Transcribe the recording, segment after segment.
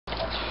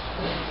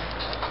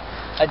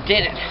I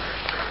did it.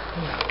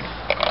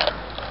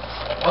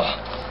 Oh.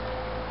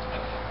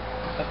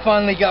 I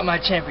finally got my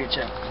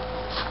championship.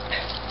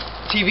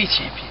 TV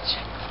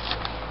championship.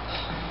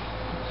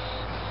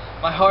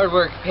 My hard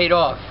work paid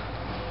off.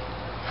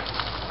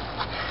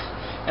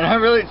 And I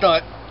really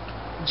thought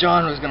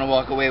John was gonna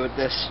walk away with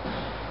this.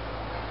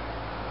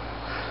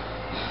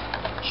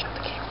 Shut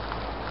the camera.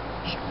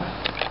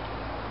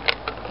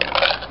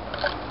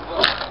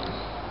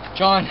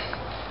 John,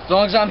 as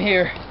long as I'm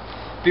here,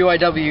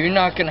 BYW, you're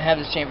not gonna have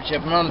this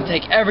championship, and I'm gonna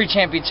take every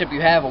championship you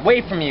have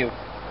away from you.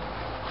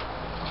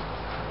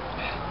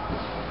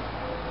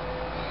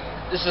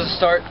 This is the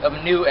start of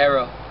a new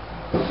era.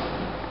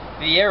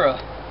 The era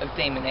of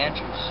Damon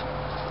Andrews.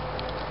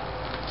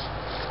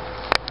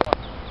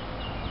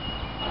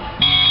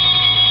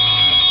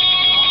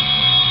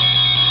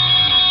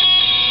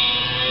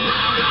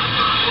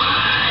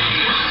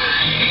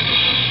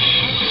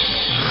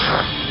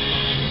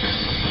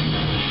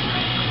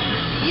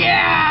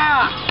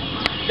 Yeah!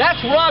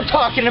 That's what I'm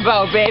talking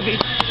about, baby.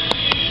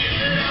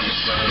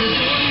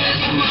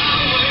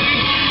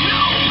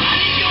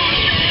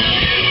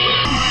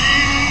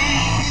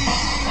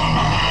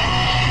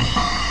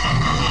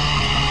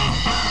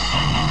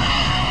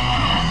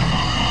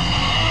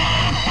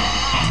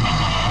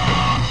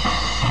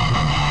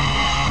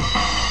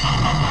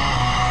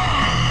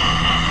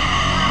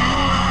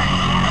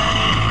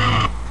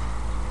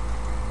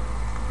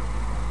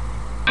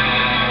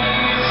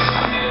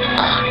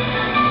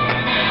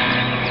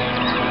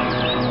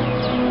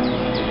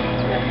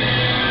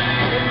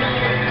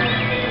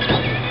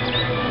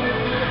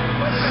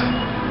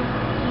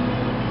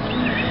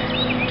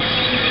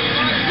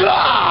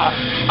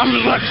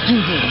 Let's do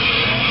this.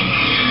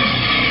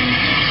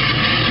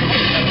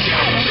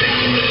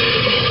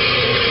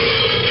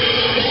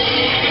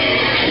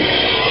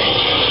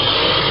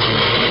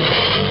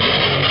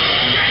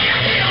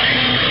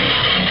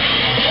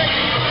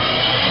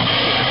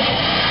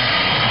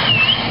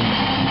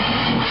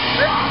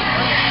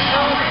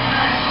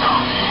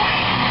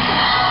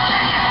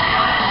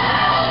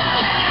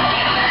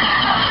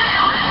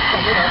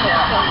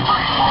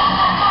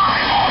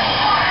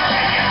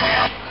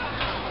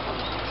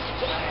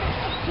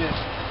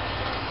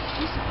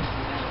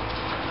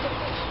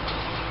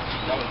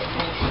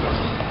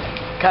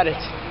 Cut it.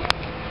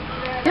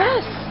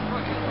 Yes.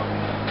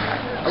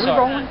 Are we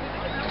rolling?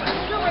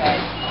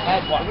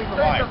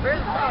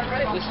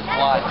 This is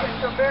live.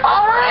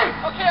 All right.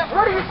 Okay.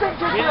 What do you think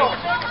you're doing?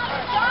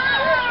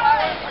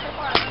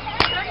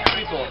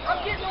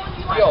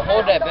 Yo,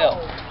 hold that bell.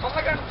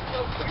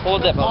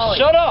 Hold that bell.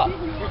 Shut up.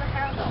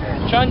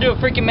 I'm trying to do a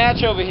freaking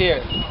match over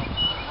here.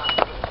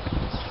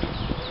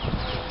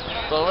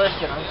 But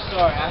listen, I'm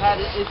sorry.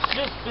 It's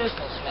just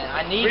business, man.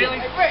 I need it.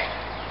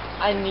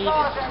 I need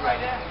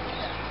it.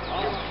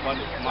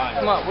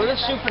 Come on, we're the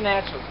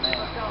Supernaturals, man.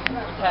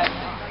 Attack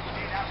me.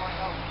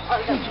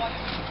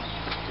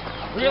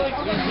 Really?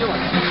 What are you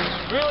doing?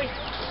 Really?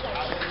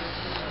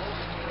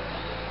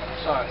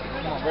 Sorry.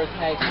 Come on, we're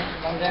tag team.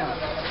 Calm down.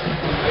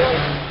 Really?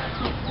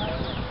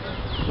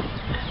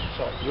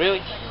 Sorry.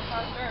 Really? I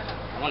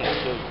want to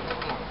kill you.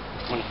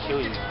 I want to kill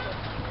you.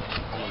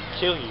 I want to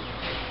kill you.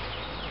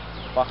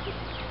 Fuck it.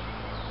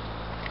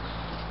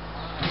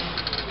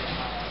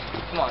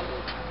 Come on,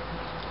 dude.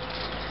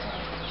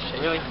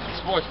 Really?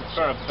 Sportsmanship.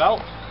 For a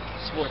belt?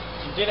 Sport.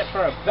 You did it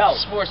for a belt.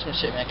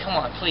 Sportsmanship, man. Come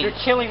on, please. You're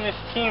killing this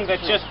team that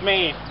just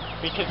made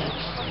because...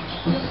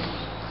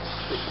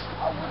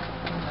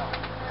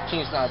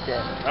 Team's not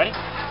dead. Ready?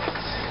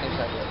 Team's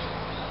not dead.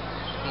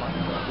 Come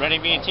on. Ready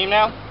to be a team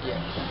now? Yeah.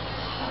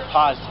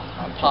 Positive.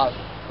 I'm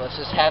positive. Let's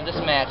just have this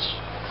match.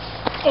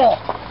 Oh!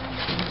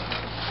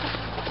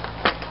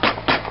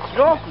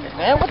 Get off me,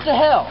 man. What the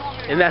hell?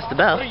 And that's the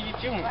belt. What are you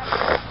doing?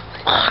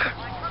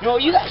 No,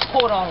 you guys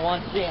hold on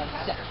one damn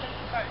second.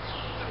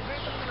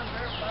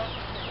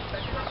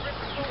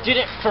 Did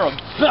it for a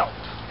belt.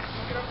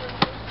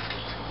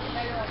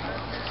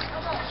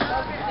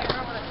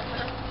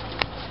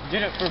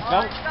 Did it for a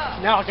belt?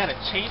 Now I gotta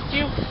chase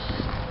you?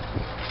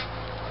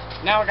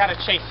 Now I gotta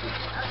chase you.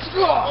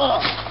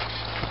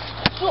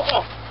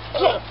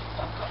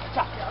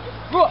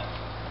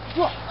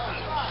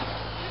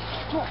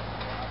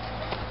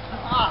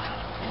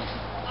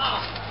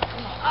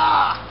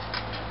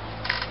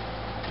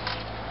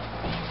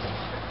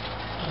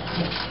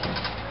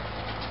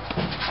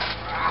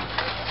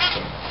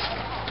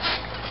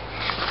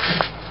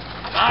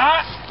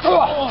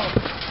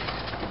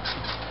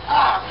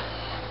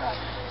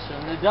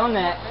 Shouldn't have done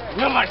that.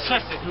 No, my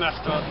chest is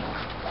messed up.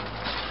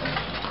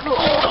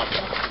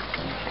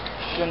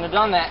 Shouldn't have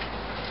done that.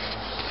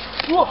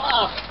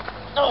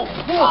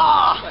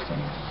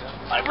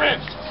 My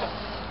ribs.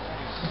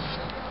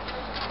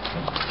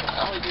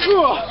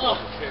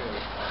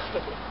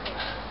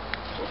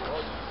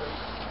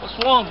 What's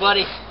wrong,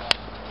 buddy?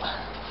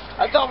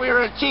 I thought we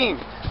were a team.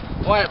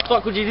 Why the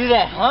fuck would you do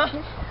that, huh?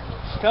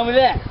 Tell me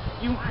that.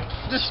 You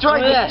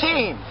destroyed this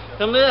team.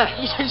 Tell me that.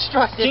 You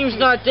destroyed this team's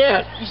not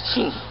dead.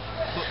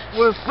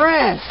 We're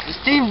friends. This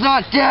team's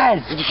not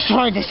dead. You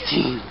destroyed this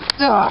team.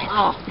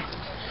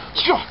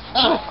 How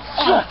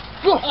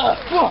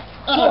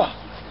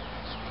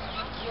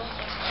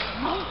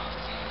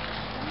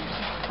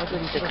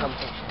good is the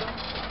competition?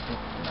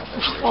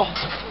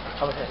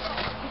 How about this?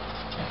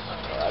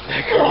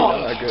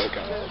 Not good.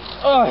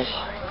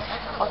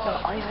 Also,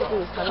 all you have to do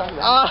is come on and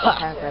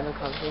have random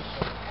conversation.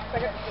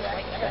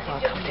 That's all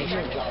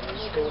conversation.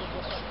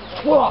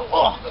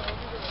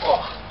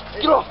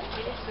 Get off!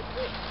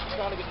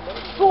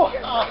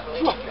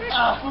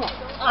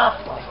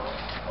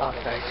 Oh,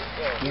 sorry.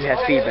 You have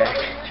feedback.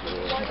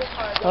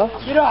 Huh?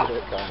 Get off!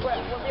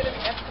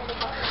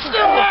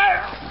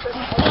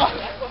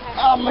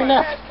 Oh, my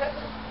neck!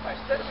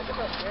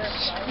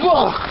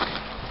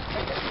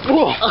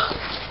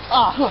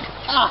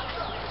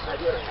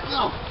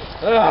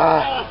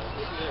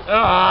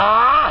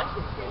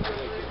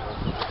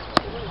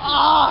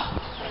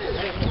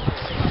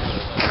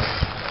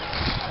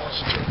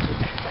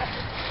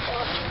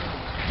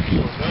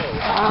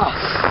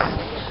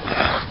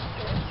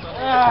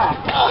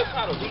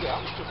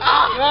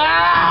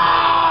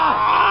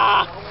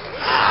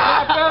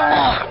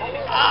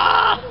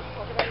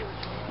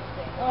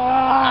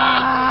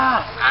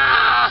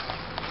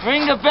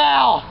 Ring the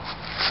bell!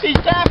 He's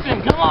tapped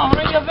him! Come on,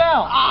 ring the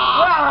bell!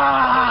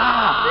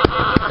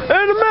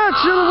 And the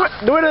match,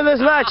 the winner of this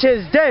match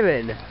is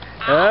Damon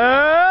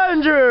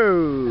Andrews.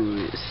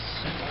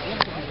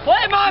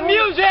 Play my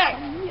music!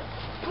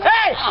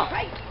 Hey!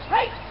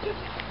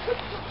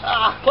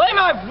 Play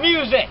my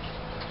music!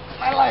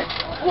 My life.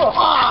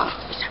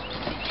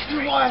 You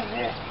won. Go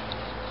ahead.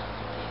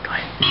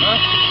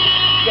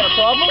 You got a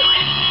problem?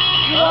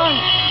 You won.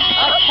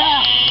 I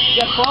tap. You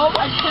got a problem?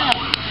 I tap.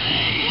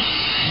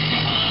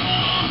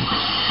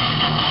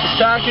 This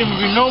tactic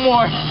will be no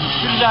more.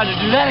 You decide to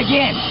do that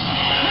again.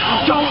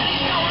 Don't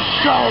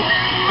go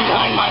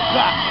behind my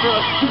back for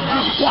a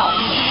stupid self.